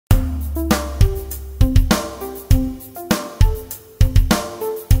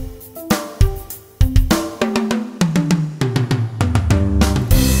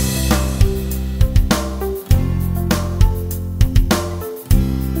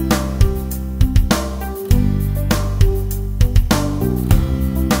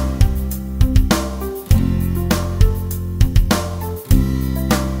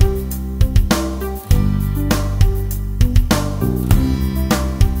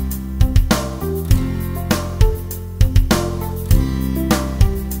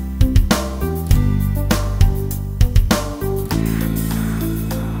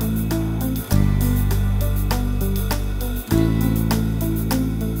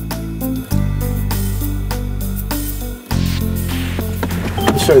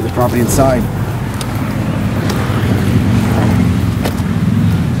show you the property inside.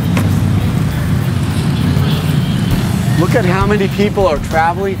 Look at how many people are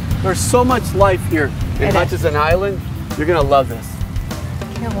traveling. There's so much life here in Hutchinson Island. You're gonna love this.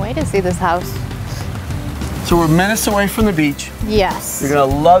 Can't wait to see this house. So we're minutes away from the beach. Yes. You're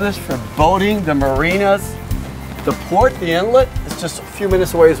gonna love this for boating, the marinas, the port, the inlet. It's just a few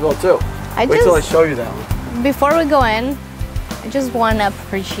minutes away as well too. Wait till I show you that one. Before we go in, I just want to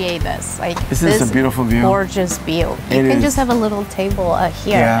appreciate this. Like this is a beautiful view. Gorgeous view. You can just have a little table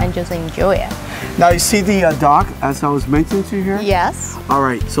here and just enjoy it. Now you see the dock, as I was mentioning to you here? Yes. All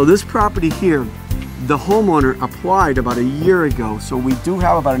right, so this property here, the homeowner applied about a year ago, so we do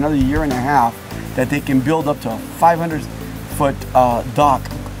have about another year and a half that they can build up to a 500-foot dock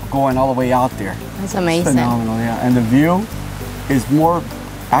going all the way out there. That's amazing. It's phenomenal, yeah. And the view is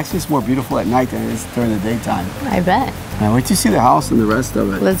actually it's more beautiful at night than it is during the daytime. I bet. Now wait till you see the house and the rest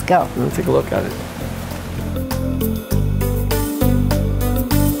of it. Let's go. Let's take a look at it.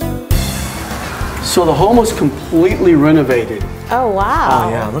 So the home was completely renovated. Oh, wow. Oh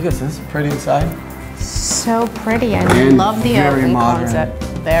yeah, look at this, pretty inside. So pretty. I love the open concept.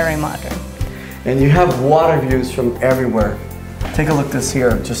 Very modern. And you have water views from everywhere. Take a look at this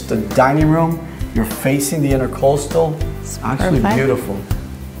here, just the dining room. You're facing the intercoastal. It's actually beautiful,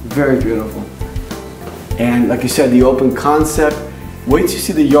 very beautiful. And like you said, the open concept. Wait till you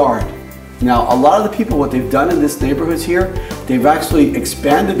see the yard. Now, a lot of the people, what they've done in this neighborhoods here, they've actually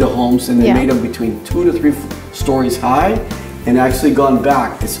expanded the homes and they made them between 2 to 3 stories high and actually gone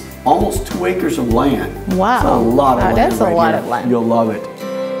back. It's almost 2 acres of land. Wow. That's a lot of land. That's a lot of land. You'll love it.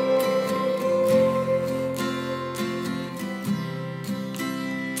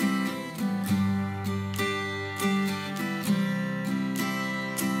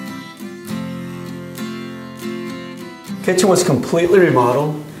 Kitchen was completely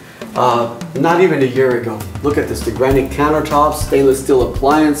remodeled, not even a year ago. Look at this, the granite countertops, stainless steel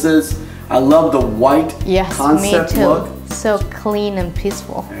appliances. I love the white concept look. So clean and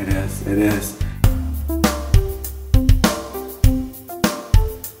peaceful. It is, it is.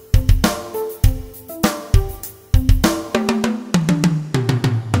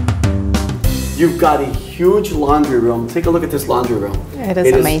 You've got a huge laundry room. Take a look at this laundry room. It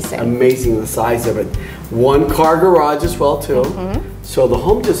is amazing. Amazing, the size of it. 1-car garage as well too. So the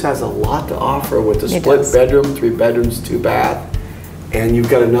home just has a lot to offer with the split bedroom, 3 bedrooms, 2 bath. And you've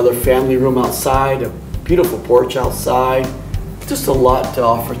got another family room outside, a beautiful porch outside. Just a lot to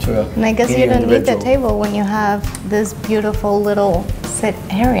offer to And I guess you don't need the table when you have this beautiful little sit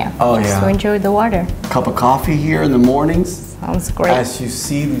area. Oh just to enjoy the water. Cup of coffee here in the mornings. Sounds great. As you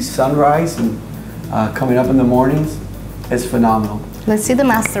see the sunrise and coming up in the mornings, it's phenomenal. Let's see the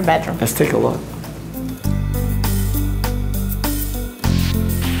master bedroom. Let's take a look.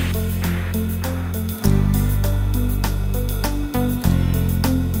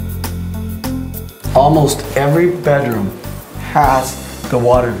 Almost every bedroom has the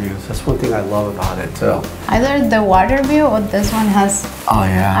water views. That's one thing I love about it too. Either the water view or this one has. Oh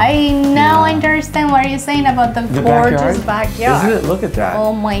yeah. I now understand what you're saying about the gorgeous backyard. Isn't it? Look at that.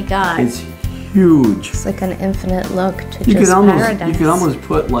 Oh my God. It's huge. It's like an infinite look to you just paradise. You could almost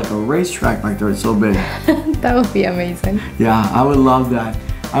put like a racetrack back there. It's so big. That would be amazing. Yeah, I would love that.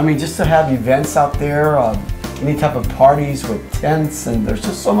 I mean, just to have events out there, any type of parties with tents, and there's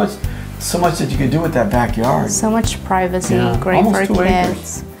just so much that you can do with that backyard. So much privacy, great for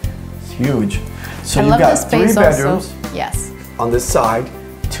kids. It's huge. So you've got 3 bedrooms. Yes. On this side,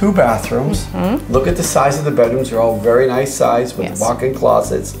 2 bathrooms. Look at the size of the bedrooms. They're all very nice size with walk-in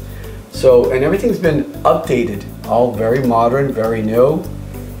closets. So, and everything's been updated, all very modern, very new.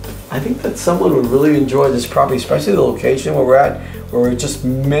 I think that someone would really enjoy this property, especially the location where we're at, where we're just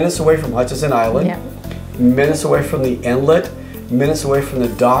minutes away from Hutchinson Island, minutes away from the inlet, minutes away from the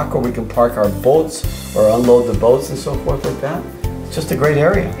dock where we can park our boats or unload the boats and so forth like that. It's just a great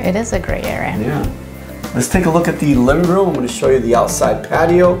area. It is a great area. Yeah. Let's take a look at the living room. I'm going to show you the outside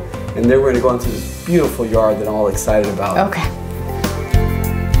patio, and then we're going to go into this beautiful yard that I'm all excited about. Okay.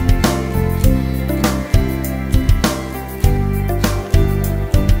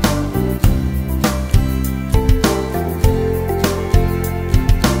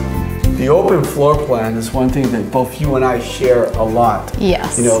 The open floor plan is one thing that both you and I share a lot.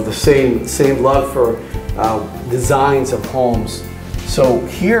 Yes. You know, the same love for designs of homes. So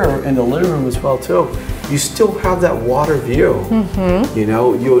here in the living room as well too, you still have that water view. You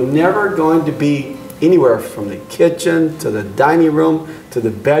know, you're never going to be anywhere from the kitchen to the dining room to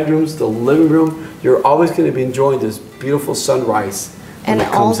the bedrooms, the living room. You're always going to be enjoying this beautiful sunrise And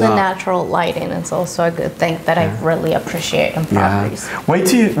all the natural lighting is also a good thing that I really appreciate in properties. Wait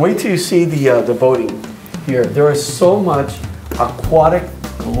till you see the boating here. There is so much aquatic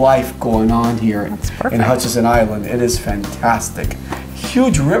life going on here in Hutchinson Island. It is fantastic.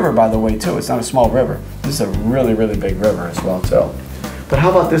 Huge river, by the way, too. It's not a small river. This is a really, really big river as well, too. But how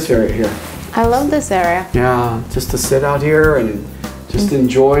about this area here? I love this area. Yeah, just to sit out here and just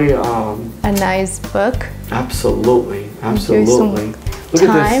enjoy a nice book. Absolutely, absolutely. Look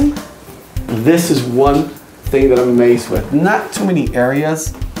at this. This is one thing that I'm amazed with. Not too many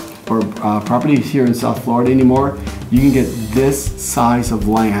areas or properties here in South Florida anymore. You can get this size of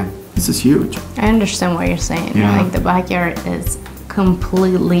land. This is huge. I understand what you're saying. Yeah. Like the backyard is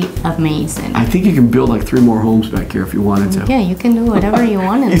completely amazing. I think you can build like 3 more homes back here if you wanted to. Yeah, you can do whatever you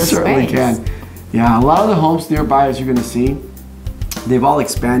want in the space. You certainly can. Yeah, a lot of the homes nearby, as you're going to see, they've all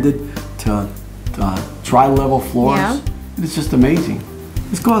expanded to tri-level floors. Yeah. It's just amazing.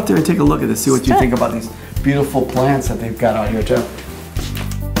 Let's go out there and take a look at this, see what you think about these beautiful plants that they've got out here too.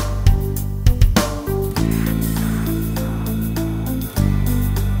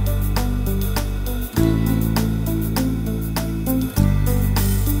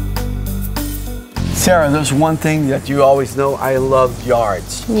 Sarah, there's one thing that you always know, I love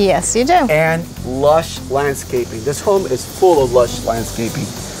yards. Yes, you do. And lush landscaping. This home is full of lush landscaping.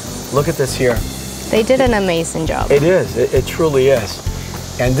 Look at this here. They did an amazing job. It is, it truly is.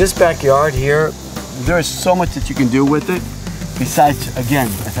 And this backyard here, there's so much that you can do with it. Besides, again,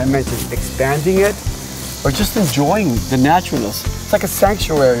 as I mentioned, expanding it or just enjoying the naturalness. It's like a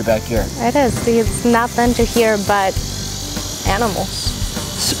sanctuary back here. It is. It's nothing to hear but animals.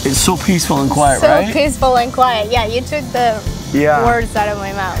 It's so peaceful and quiet, right? So peaceful and quiet. Yeah, you took the words out of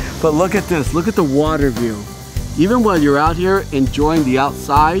my mouth. But look at this. Look at the water view. Even while you're out here enjoying the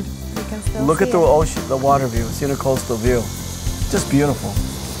outside, you can still look at the ocean, the water view. It's in a coastal view. Just beautiful.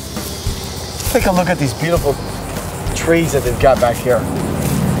 Take a look at these beautiful trees that they've got back here.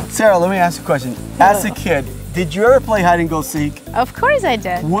 Sarah, let me ask you a question. As a kid, did you ever play hide and go seek? Of course I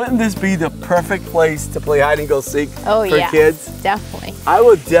did. Wouldn't this be the perfect place to play hide and go seek for kids? Definitely. I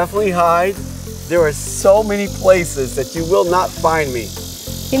would definitely hide. There are so many places that you will not find me.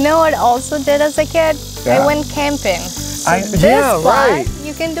 You know what I also did as a kid? I went camping. So right.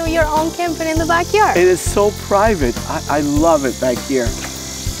 You can do your own camping in the backyard. It is so private. I love it back here.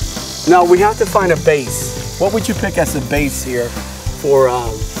 Now we have to find a base. What would you pick as a base here for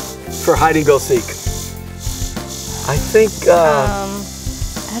hide and go seek? I think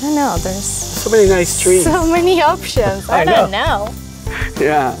I don't know. There's so many nice trees. So many options. I don't know.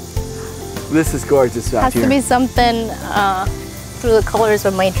 Yeah, this is gorgeous out here. Has to be something through the colors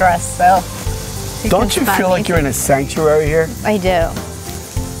of my dress. So don't you feel like you're in a sanctuary here? I do.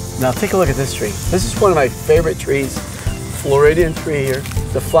 Now take a look at this tree. This is one of my favorite trees. Floridian tree here,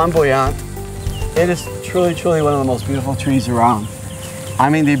 the flamboyant. It is truly, truly one of the most beautiful trees around. I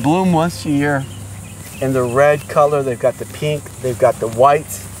mean, they bloom once a year in the red color. They've got the pink, they've got the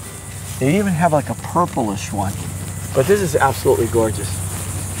white. They even have like a purplish one. But this is absolutely gorgeous.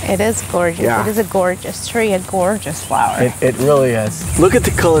 It is gorgeous. Yeah. It is a gorgeous tree, a gorgeous flower. It really is. Look at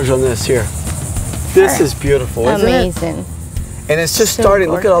the colors on this here. This is beautiful, isn't it? Amazing. And it's just so starting,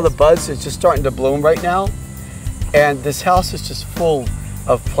 gorgeous. Look at all the buds. It's just starting to bloom right now. And this house is just full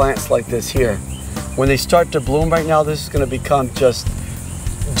of plants like this here. When they start to bloom right now, this is going to become just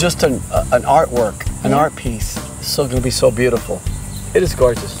an artwork, an art piece. It's still going to be so beautiful. It is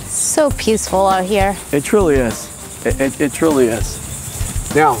gorgeous. So peaceful out here. It truly is. It truly is.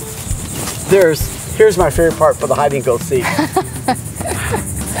 Now, here's my favorite part for the hide and go seek.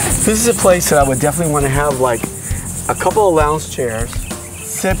 This is a place that I would definitely want to have like a couple of lounge chairs,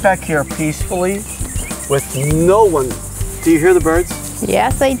 sit back here peacefully with no one. Do you hear the birds?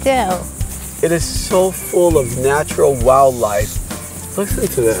 Yes, I do. It is so full of natural wildlife. Listen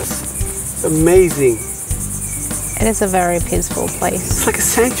to this. It's amazing. It is a very peaceful place. It's like a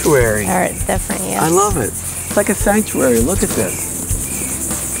sanctuary. It definitely is. I love it. It's like a sanctuary. Look at this.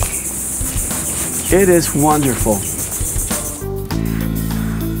 It is wonderful.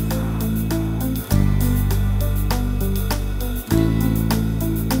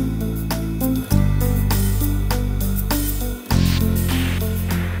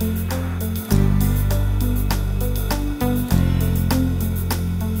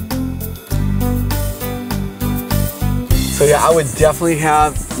 So yeah, I would definitely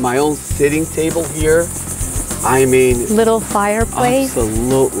have my own sitting table here. I mean, little fireplace.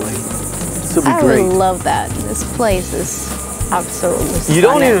 Absolutely, this would be great. I love that. This place is absolutely stunning. You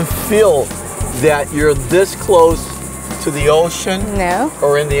don't even feel that you're this close to the ocean. No.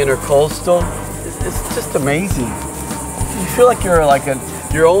 Or in the intercoastal. It's just amazing. You feel like you're like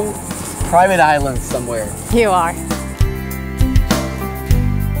your own private island somewhere. You are.